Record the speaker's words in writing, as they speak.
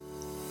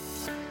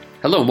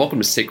Hello and welcome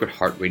to Sacred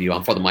Heart Radio.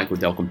 I'm Father Michael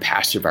Delcambre,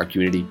 pastor of our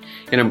community,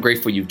 and I'm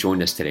grateful you've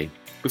joined us today.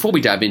 Before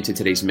we dive into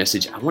today's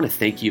message, I want to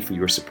thank you for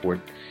your support.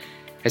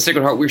 At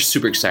Sacred Heart, we're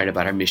super excited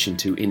about our mission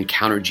to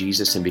encounter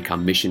Jesus and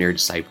become missionary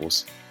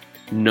disciples.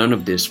 None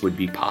of this would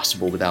be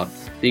possible without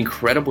the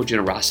incredible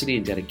generosity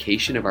and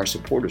dedication of our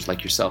supporters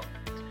like yourself.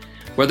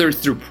 Whether it's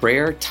through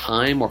prayer,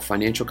 time, or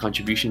financial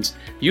contributions,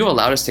 you have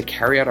allowed us to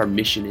carry out our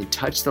mission and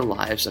touch the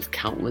lives of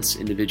countless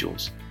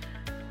individuals.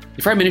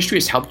 If our ministry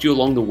has helped you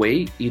along the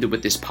way, either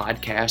with this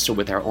podcast or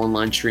with our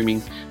online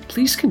streaming,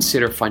 please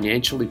consider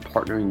financially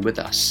partnering with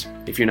us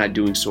if you're not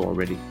doing so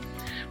already.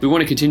 We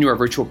want to continue our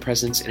virtual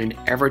presence in an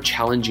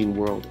ever-challenging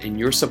world, and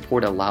your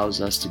support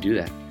allows us to do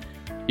that.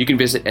 You can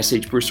visit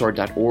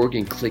shbroussard.org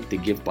and click the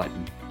Give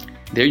button.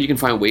 There you can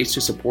find ways to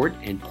support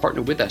and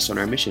partner with us on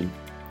our mission.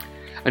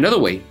 Another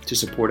way to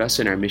support us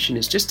in our mission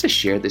is just to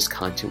share this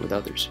content with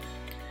others.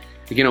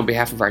 Again, on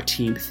behalf of our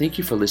team, thank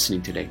you for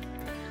listening today.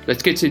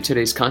 Let's get to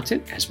today's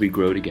content as we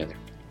grow together.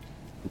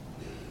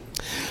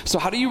 So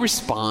how do you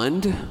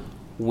respond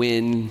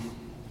when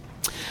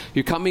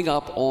you're coming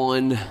up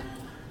on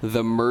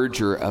the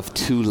merger of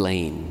two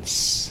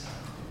lanes?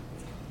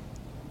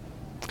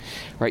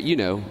 Right, you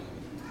know,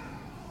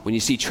 when you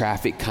see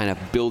traffic kind of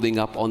building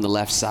up on the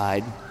left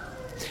side,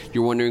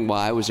 you're wondering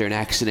why. Was there an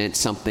accident,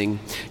 something?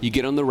 You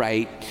get on the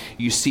right,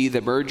 you see the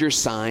merger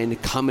sign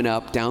coming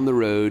up down the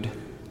road,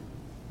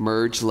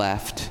 merge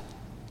left.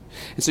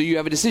 And so you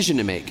have a decision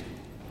to make.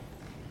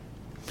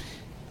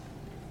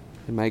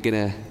 Am I going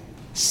to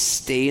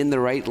stay in the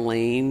right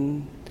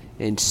lane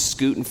and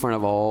scoot in front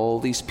of all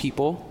these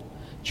people,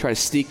 try to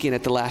sneak in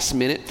at the last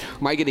minute? Or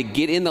am I going to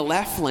get in the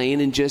left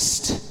lane and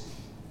just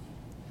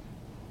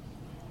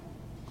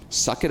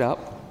suck it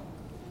up,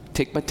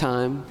 take my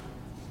time,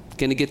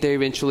 going to get there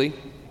eventually?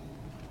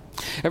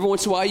 Every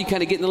once in a while you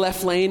kind of get in the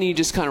left lane and you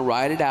just kind of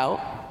ride it out,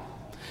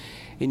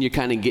 and you're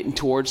kind of getting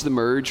towards the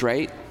merge,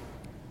 right?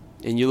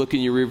 And you look in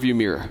your rearview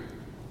mirror,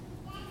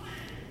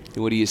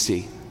 and what do you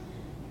see?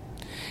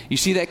 You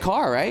see that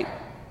car, right?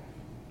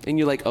 And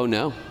you're like, oh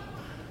no.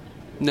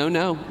 No.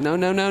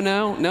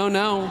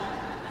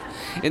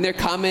 And they're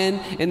coming,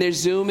 and they're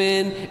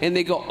zooming, and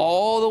they go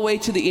all the way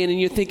to the end,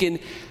 and you're thinking,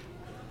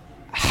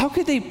 how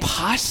could they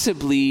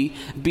possibly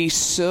be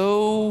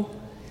so,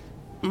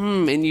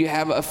 and you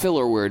have a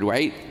filler word,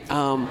 right?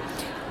 And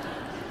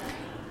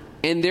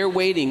they're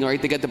waiting,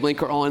 right? They got the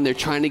blinker on, they're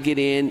trying to get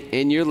in,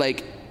 and you're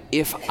like,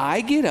 if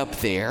I get up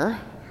there,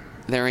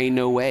 there ain't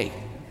no way.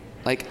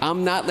 Like,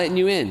 I'm not letting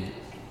you in.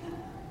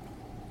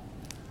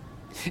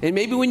 And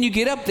maybe when you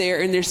get up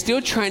there and they're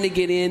still trying to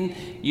get in,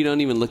 you don't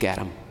even look at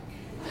them.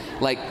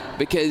 Like,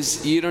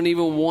 because you don't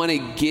even want to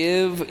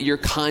give your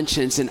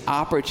conscience an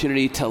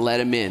opportunity to let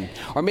them in.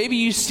 Or maybe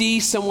you see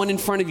someone in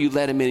front of you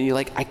let them in and you're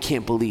like, I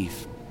can't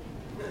believe.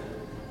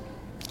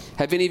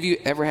 Have any of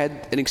you ever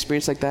had an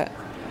experience like that?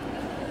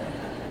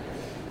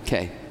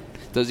 Okay.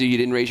 Those of you who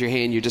didn't raise your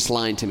hand, you're just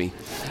lying to me.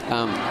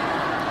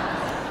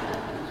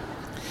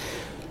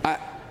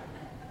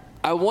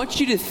 I want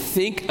you to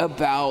think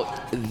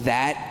about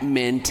that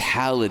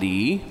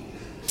mentality,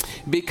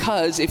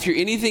 because if you're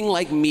anything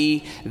like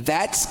me,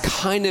 that's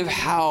kind of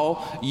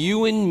how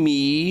you and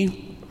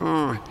me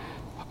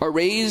are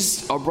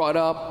raised or brought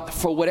up.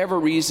 For whatever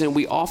reason,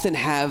 we often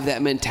have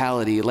that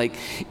mentality. Like,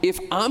 if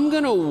I'm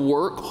going to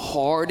work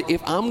hard,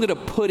 if I'm going to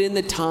put in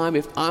the time,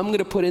 if I'm going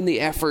to put in the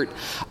effort,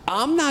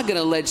 I'm not going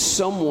to let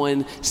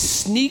someone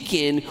sneak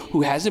in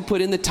who hasn't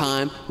put in the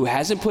time, who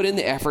hasn't put in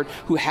the effort,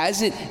 who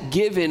hasn't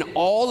given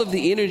all of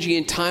the energy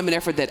and time and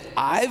effort that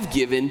I've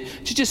given,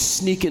 to just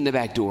sneak in the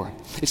back door.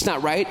 It's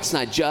not right. It's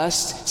not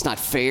just. It's not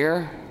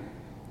fair.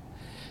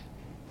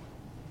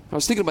 I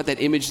was thinking about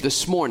that image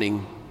this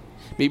morning.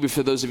 Maybe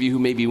for those of you who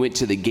maybe went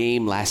to the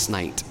game last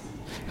night.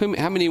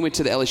 How many went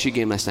to the LSU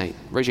game last night?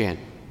 Raise your hand.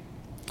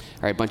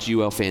 All right, bunch of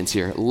UL fans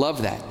here.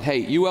 Love that.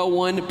 Hey, UL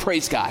won.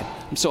 Praise God.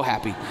 I'm so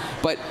happy.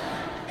 But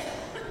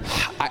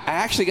I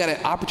actually got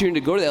an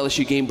opportunity to go to the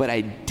LSU game, but I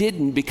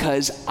didn't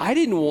because I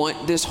didn't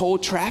want this whole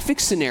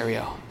traffic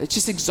scenario. It's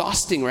just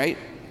exhausting, right?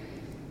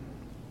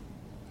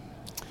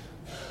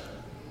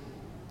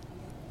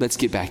 Let's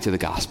get back to the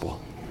gospel.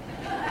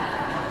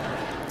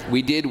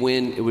 We did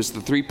win. It was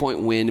the 3-point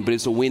win, but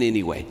it's a win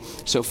anyway.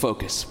 So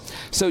focus.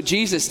 So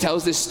Jesus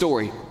tells this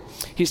story.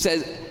 He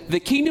says,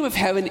 the kingdom of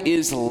heaven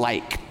is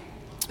like.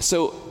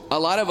 So a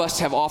lot of us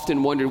have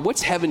often wondered,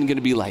 what's heaven going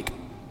to be like?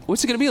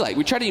 What's it going to be like?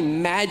 We try to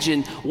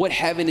imagine what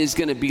heaven is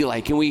going to be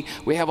like. And we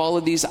have all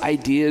of these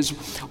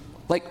ideas.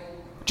 Like,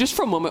 just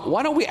for a moment,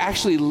 why don't we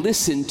actually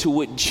listen to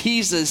what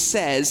Jesus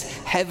says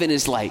heaven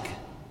is like?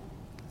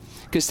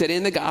 Because today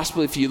in the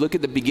gospel, if you look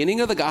at the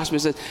beginning of the gospel, it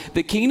says,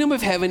 the kingdom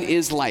of heaven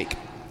is like.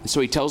 So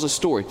he tells a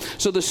story.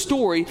 So the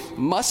story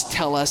must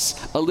tell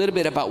us a little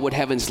bit about what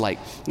heaven's like.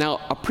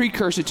 Now, a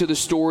precursor to the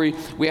story,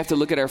 we have to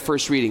look at our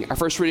first reading. Our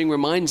first reading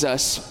reminds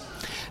us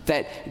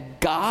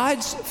that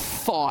God's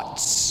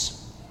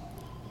thoughts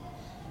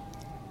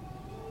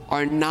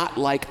are not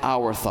like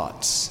our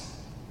thoughts.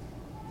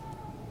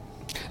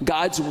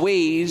 God's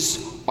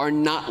ways are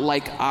not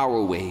like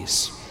our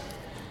ways.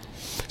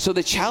 So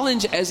the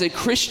challenge as a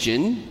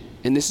Christian,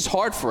 and this is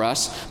hard for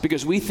us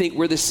because we think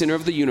we're the center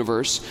of the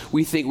universe.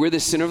 We think we're the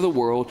center of the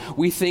world.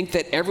 We think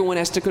that everyone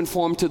has to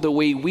conform to the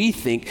way we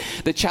think.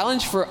 The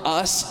challenge for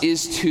us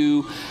is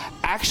to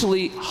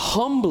actually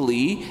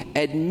humbly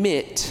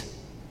admit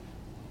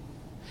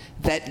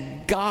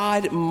that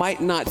God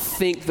might not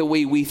think the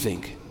way we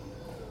think.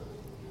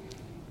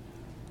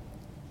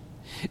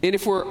 And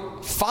if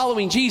we're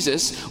following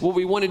Jesus, what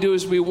we want to do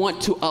is we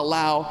want to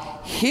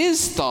allow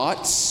his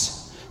thoughts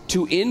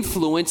to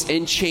influence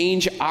and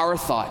change our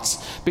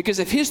thoughts. Because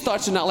if his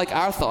thoughts are not like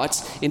our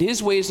thoughts and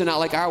his ways are not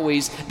like our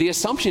ways, the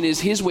assumption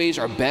is his ways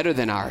are better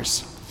than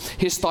ours.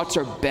 His thoughts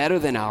are better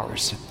than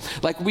ours.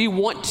 Like, we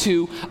want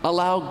to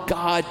allow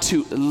God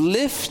to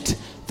lift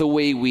the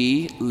way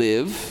we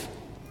live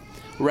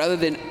rather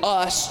than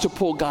us to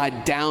pull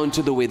God down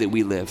to the way that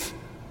we live.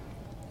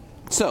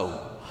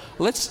 So,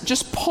 let's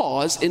just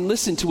pause and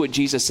listen to what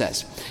Jesus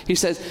says. He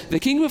says, the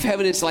kingdom of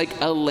heaven is like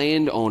a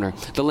landowner.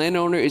 The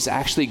landowner is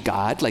actually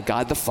God, like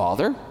God the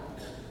Father,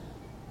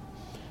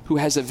 who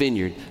has a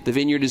vineyard. The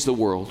vineyard is the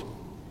world.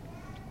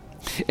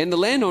 And the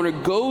landowner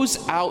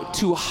goes out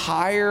to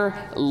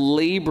hire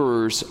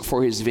laborers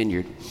for his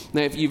vineyard.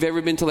 Now, if you've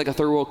ever been to like a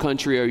third world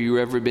country, or you've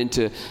ever been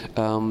to,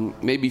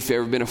 maybe if you've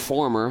ever been a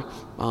farmer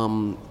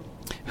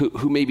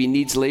who maybe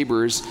needs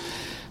laborers,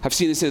 I've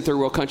seen this in a third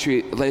world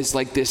country. There's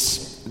like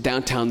this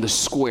downtown, the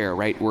square,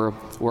 right, where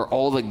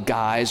all the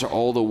guys or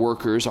all the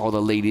workers, all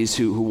the ladies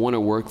who want to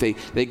work,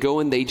 they go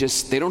and they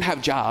don't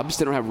have jobs,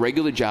 they don't have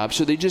regular jobs,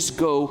 so they just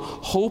go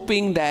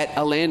hoping that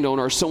a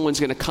landowner or someone's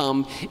going to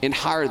come and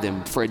hire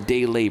them for a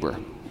day labor.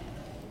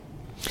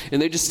 And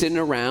they're just sitting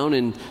around,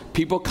 and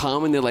people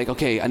come and they're like,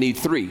 okay, I need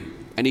 3,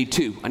 I need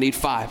 2, I need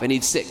 5, I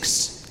need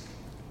 6,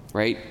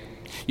 right?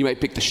 You might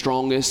pick the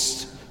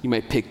strongest. You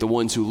might pick the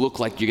ones who look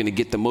like you're going to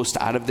get the most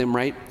out of them,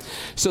 right?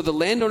 So the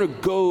landowner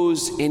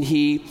goes and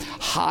he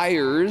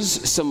hires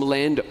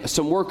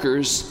some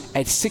workers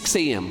at 6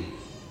 a.m.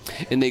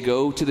 And they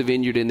go to the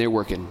vineyard and they're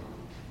working.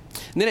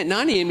 And then at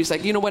 9 a.m. he's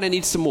like, you know what, I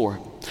need some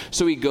more.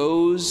 So he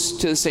goes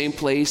to the same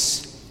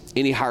place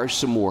and he hires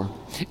some more.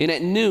 And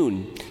at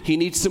noon, he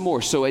needs some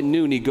more. So at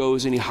noon, he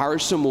goes and he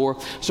hires some more.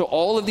 So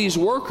all of these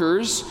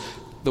workers,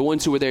 the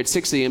ones who were there at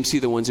 6 a.m., see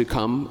the ones who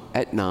come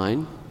at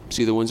 9,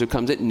 see the ones who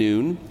comes at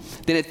noon.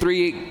 Then at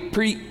 3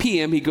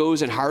 p.m., he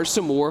goes and hires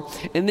some more.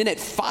 And then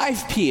at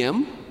 5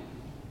 p.m.,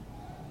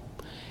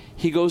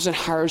 he goes and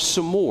hires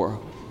some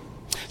more.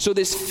 So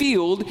this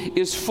field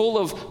is full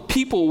of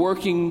people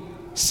working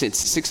since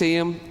 6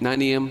 a.m.,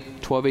 9 a.m.,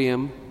 12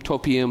 a.m.,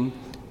 12 p.m.,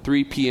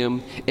 3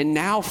 p.m., and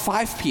now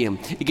 5 p.m.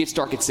 It gets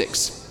dark at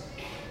 6.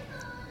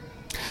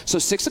 So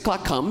 6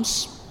 o'clock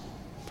comes,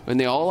 and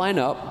they all line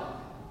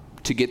up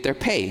to get their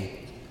pay.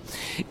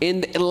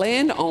 And the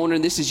landowner,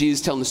 and this is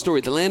Jesus telling the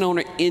story, the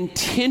landowner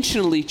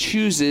intentionally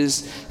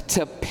chooses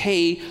to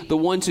pay the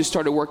ones who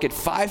started work at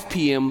 5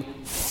 p.m.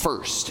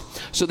 first,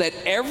 so that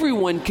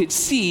everyone could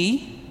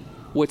see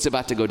what's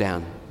about to go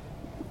down.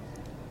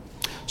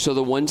 So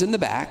the ones in the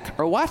back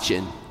are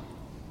watching.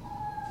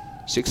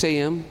 6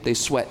 a.m., they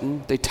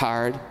sweating, they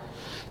tired,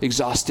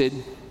 exhausted,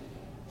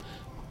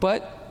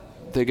 but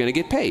they're going to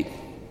get paid.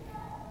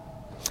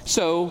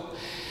 So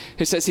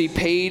it says he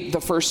paid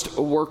the first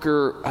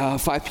worker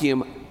 5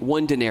 p.m.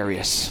 1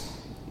 denarius.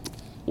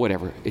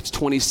 Whatever, it's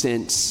 20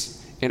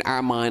 cents. In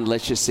our mind,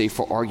 let's just say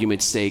for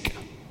argument's sake,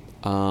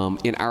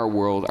 in our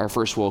world, our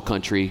first world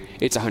country,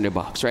 it's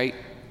 $100, right?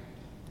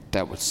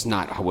 That was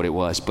not what it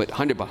was, but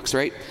 $100,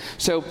 right?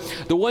 So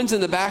the ones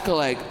in the back are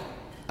like,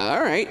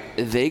 all right,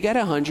 they got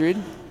 100.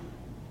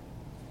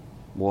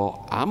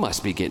 Well, I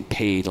must be getting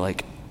paid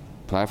like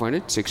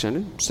 500,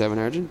 600,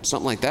 700,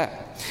 something like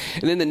that.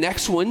 And then the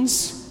next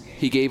ones,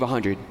 he gave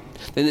 100.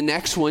 Then the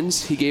next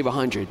ones, he gave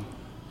 100.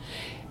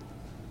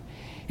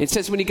 It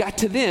says when he got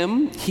to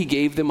them, he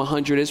gave them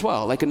 100 as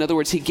well. Like, in other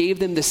words, he gave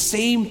them the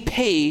same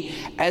pay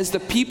as the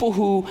people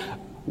who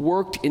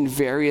worked in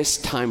various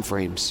time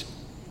frames.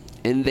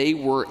 And they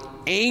were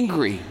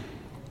angry.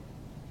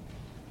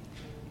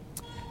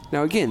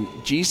 Now again,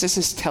 Jesus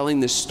is telling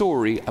this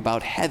story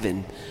about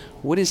heaven.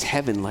 What is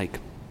heaven like?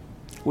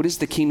 What is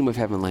the kingdom of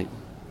heaven like?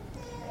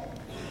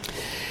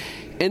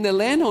 And the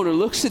landowner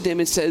looks at them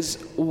and says,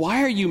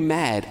 why are you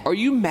mad? Are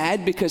you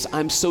mad because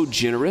I'm so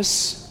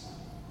generous?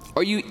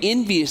 Are you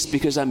envious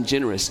because I'm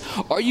generous?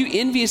 Are you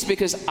envious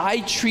because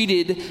I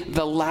treated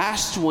the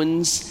last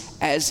ones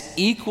as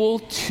equal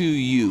to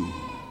you?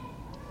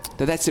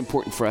 Now that's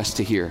important for us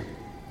to hear.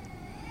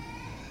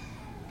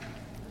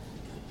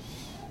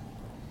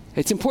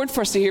 It's important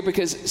for us to hear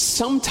because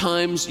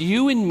sometimes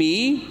you and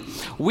me,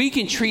 we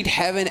can treat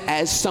heaven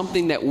as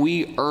something that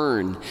we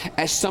earn,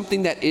 as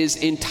something that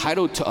is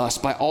entitled to us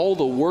by all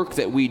the work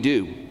that we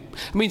do.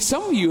 I mean,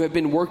 some of you have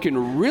been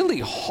working really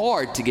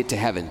hard to get to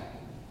heaven.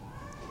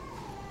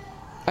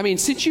 I mean,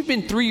 since you've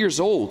been 3 years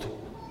old,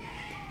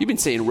 you've been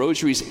saying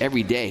rosaries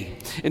every day.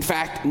 In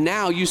fact,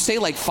 now you say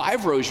like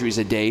 5 rosaries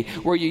a day,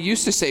 where you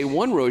used to say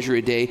 1 rosary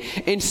a day,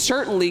 and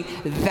certainly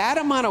that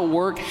amount of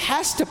work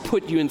has to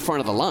put you in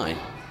front of the line.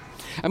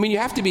 I mean, you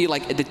have to be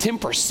like at the 10th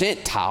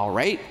percentile,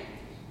 right?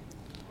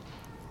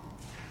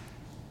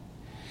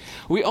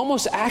 we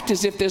almost act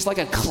as if there's like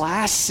a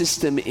class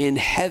system in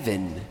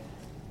heaven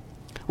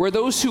where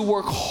those who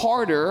work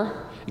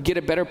harder get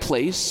a better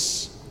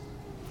place,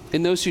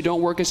 and those who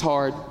don't work as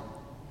hard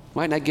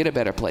might not get a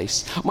better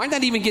place, might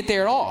not even get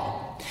there at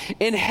all.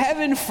 And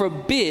heaven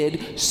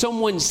forbid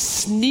someone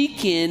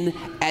sneak in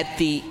at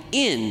the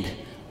end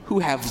who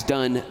has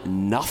done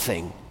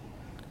nothing.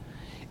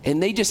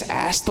 And they just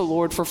ask the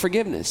Lord for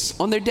forgiveness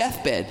on their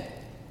deathbed.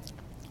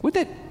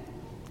 Wouldn't that,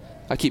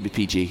 I'll keep it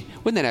PG,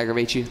 wouldn't that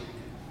aggravate you?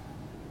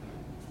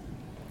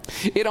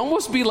 It'd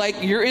almost be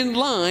like you're in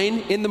line,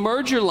 in the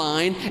merger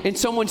line, and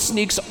someone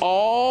sneaks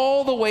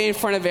all the way in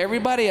front of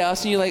everybody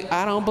else, and you're like,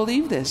 I don't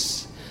believe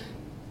this.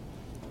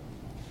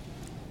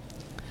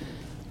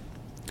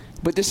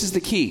 But this is the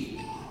key.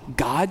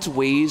 God's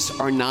ways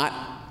are not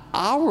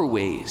our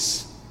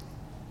ways.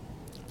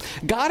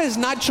 God is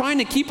not trying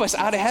to keep us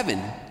out of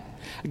heaven.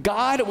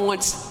 God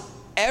wants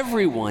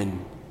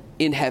everyone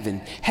in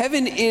heaven.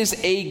 Heaven is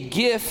a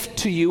gift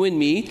to you and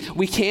me.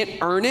 We can't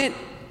earn it.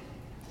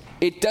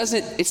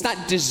 It's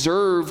not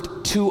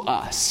deserved to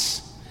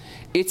us.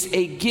 It's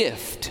a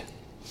gift.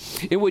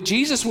 And what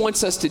Jesus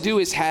wants us to do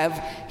is have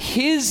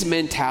his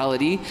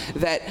mentality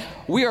that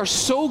we are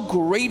so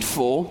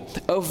grateful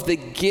of the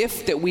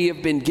gift that we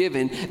have been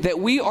given that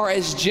we are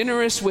as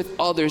generous with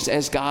others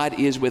as God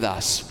is with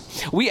us.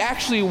 We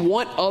actually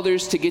want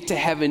others to get to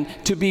heaven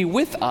to be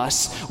with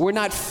us. We're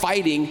not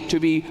fighting to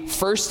be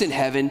first in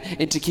heaven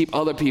and to keep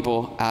other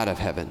people out of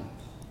heaven.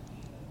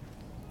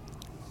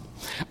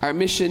 Our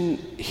mission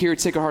here at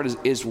Sacred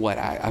Heart is what?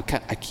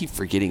 I keep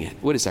forgetting it.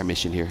 What is our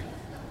mission here?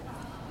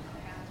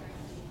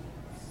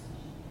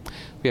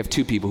 We have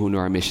two people who know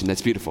our mission.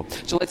 That's beautiful.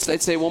 So let's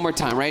say it one more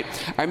time, right?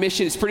 Our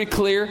mission is pretty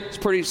clear. It's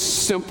pretty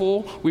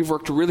simple. We've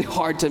worked really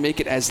hard to make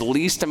it as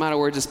least amount of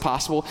words as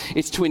possible.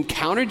 It's to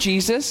encounter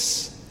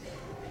Jesus,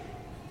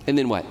 and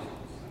then what?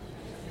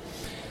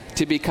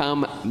 To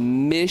become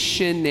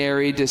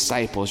missionary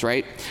disciples,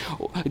 right?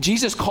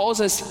 Jesus calls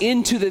us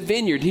into the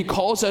vineyard. He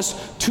calls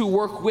us to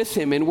work with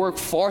him and work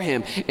for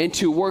him and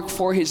to work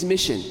for his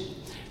mission.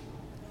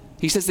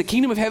 He says the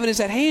kingdom of heaven is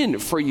at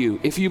hand for you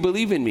if you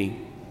believe in me.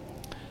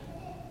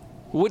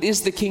 What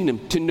is the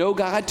kingdom? To know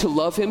God, to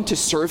love him, to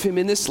serve him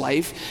in this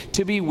life,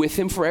 to be with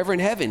him forever in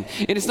heaven.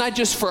 And it's not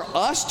just for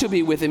us to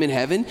be with him in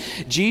heaven.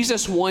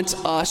 Jesus wants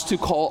us to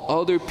call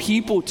other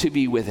people to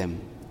be with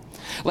him.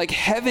 Like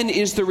heaven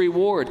is the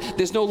reward.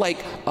 There's no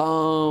like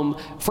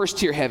first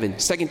tier heaven,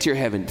 second tier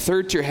heaven,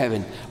 third tier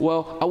heaven.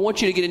 Well, I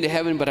want you to get into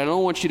heaven, but I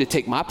don't want you to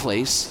take my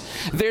place.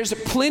 There's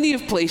plenty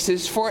of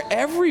places for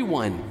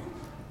everyone.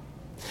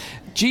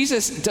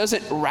 Jesus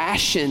doesn't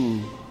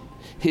ration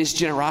his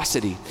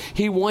generosity.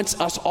 He wants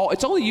us all.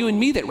 It's only you and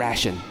me that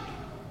ration.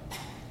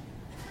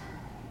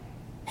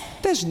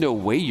 There's no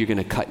way you're going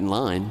to cut in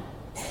line.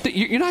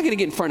 You're not going to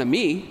get in front of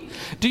me.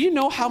 Do you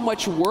know how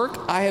much work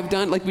I have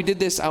done? Like we did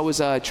this, I was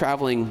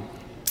traveling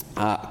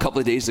a couple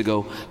of days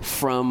ago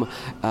from,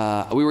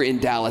 we were in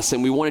Dallas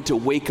and we wanted to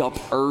wake up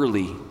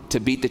early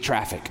to beat the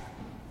traffic.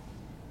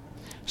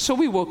 So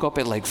we woke up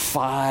at like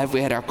 5,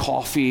 we had our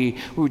coffee,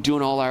 we were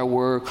doing all our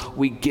work,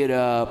 we get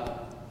up,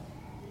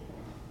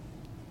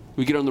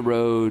 we get on the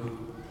road,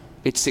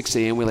 it's 6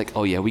 a.m., we're like,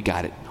 oh yeah, we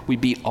got it. We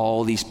beat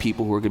all these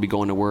people who are going to be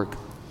going to work.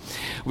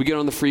 We get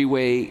on the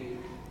freeway,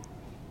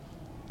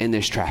 and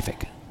there's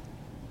traffic.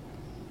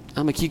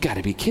 I'm like, you got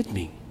to be kidding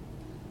me.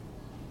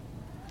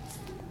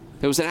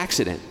 There was an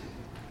accident.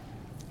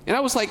 And I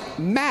was like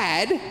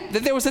mad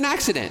that there was an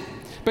accident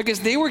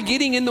because they were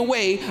getting in the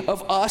way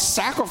of us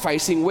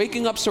sacrificing,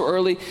 waking up so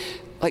early.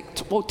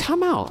 Like, well,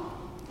 time out.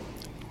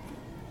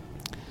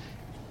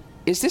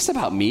 Is this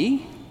about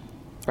me?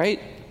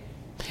 Right?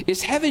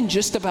 Is heaven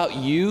just about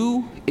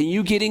you and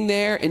you getting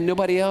there and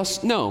nobody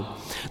else? No.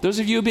 Those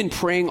of you who have been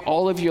praying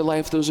all of your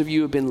life, those of you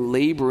who have been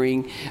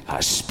laboring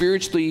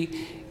spiritually,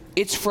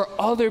 it's for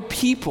other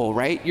people,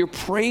 right? You're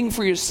praying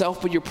for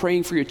yourself, but you're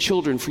praying for your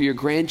children, for your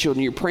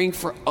grandchildren. You're praying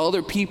for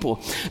other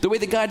people. The way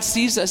that God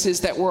sees us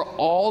is that we're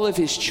all of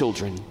his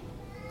children.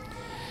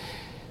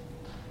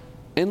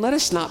 And let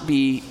us not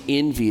be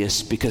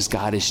envious because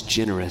God is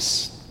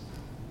generous.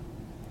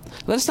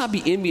 Let us not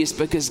be envious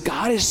because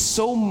God is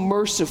so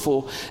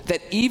merciful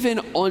that even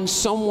on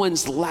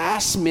someone's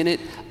last minute,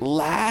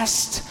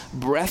 last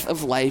breath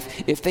of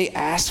life, if they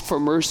ask for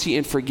mercy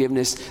and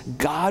forgiveness,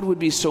 God would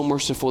be so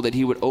merciful that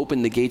he would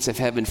open the gates of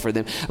heaven for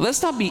them.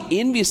 Let's not be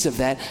envious of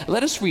that.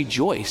 Let us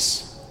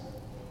rejoice.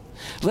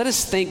 Let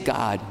us thank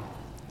God.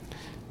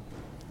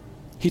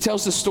 He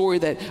tells the story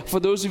that for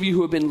those of you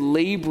who have been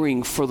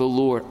laboring for the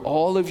Lord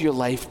all of your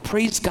life,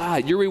 praise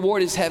God, your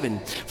reward is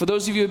heaven. For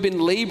those of you who have been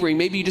laboring,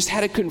 maybe you just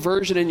had a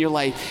conversion in your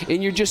life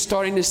and you're just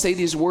starting to say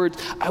these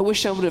words, I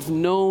wish I would have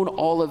known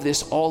all of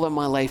this all of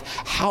my life.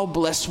 How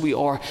blessed we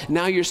are.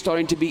 Now you're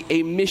starting to be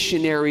a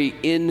missionary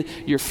in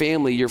your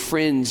family, your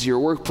friends, your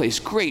workplace.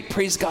 Great,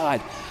 praise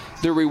God.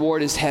 The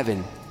reward is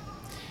heaven.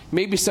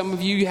 Maybe some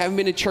of you haven't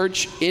been to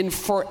church in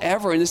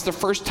forever, and this is the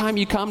first time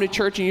you come to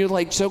church and you're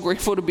like so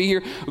grateful to be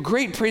here.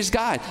 Great, praise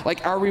God.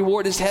 Like our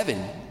reward is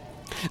heaven.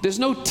 There's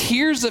no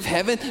tears of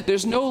heaven.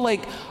 There's no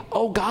like,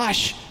 oh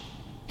gosh,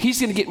 he's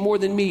going to get more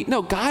than me.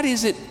 No, God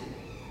isn't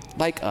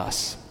like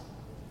us.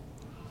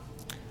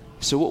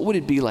 So what would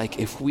it be like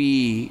if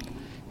we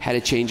had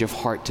a change of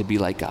heart to be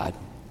like God?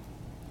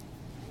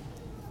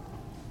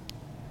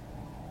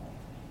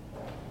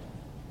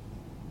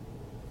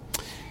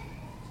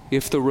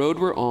 If the road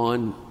we're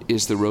on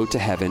is the road to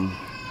heaven,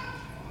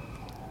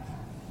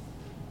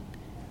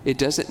 it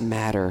doesn't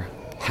matter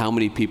how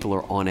many people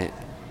are on it.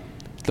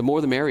 The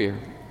more the merrier.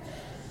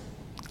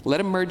 Let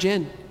them merge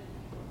in.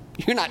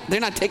 They're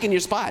not taking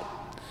your spot.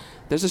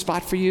 There's a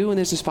spot for you and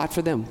there's a spot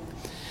for them.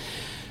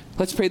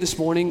 Let's pray this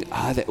morning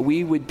that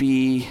we would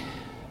be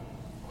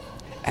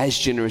as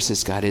generous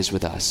as God is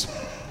with us.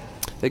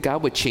 That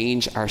God would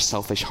change our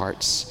selfish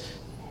hearts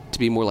to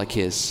be more like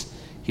his.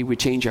 He would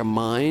change our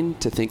mind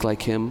to think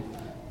like him.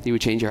 He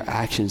would change our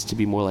actions to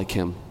be more like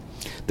him.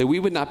 That we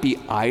would not be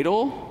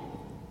idle.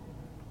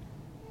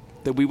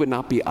 That we would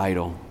not be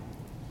idle.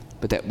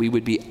 But that we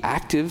would be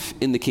active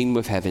in the kingdom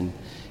of heaven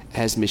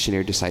as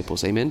missionary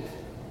disciples. Amen?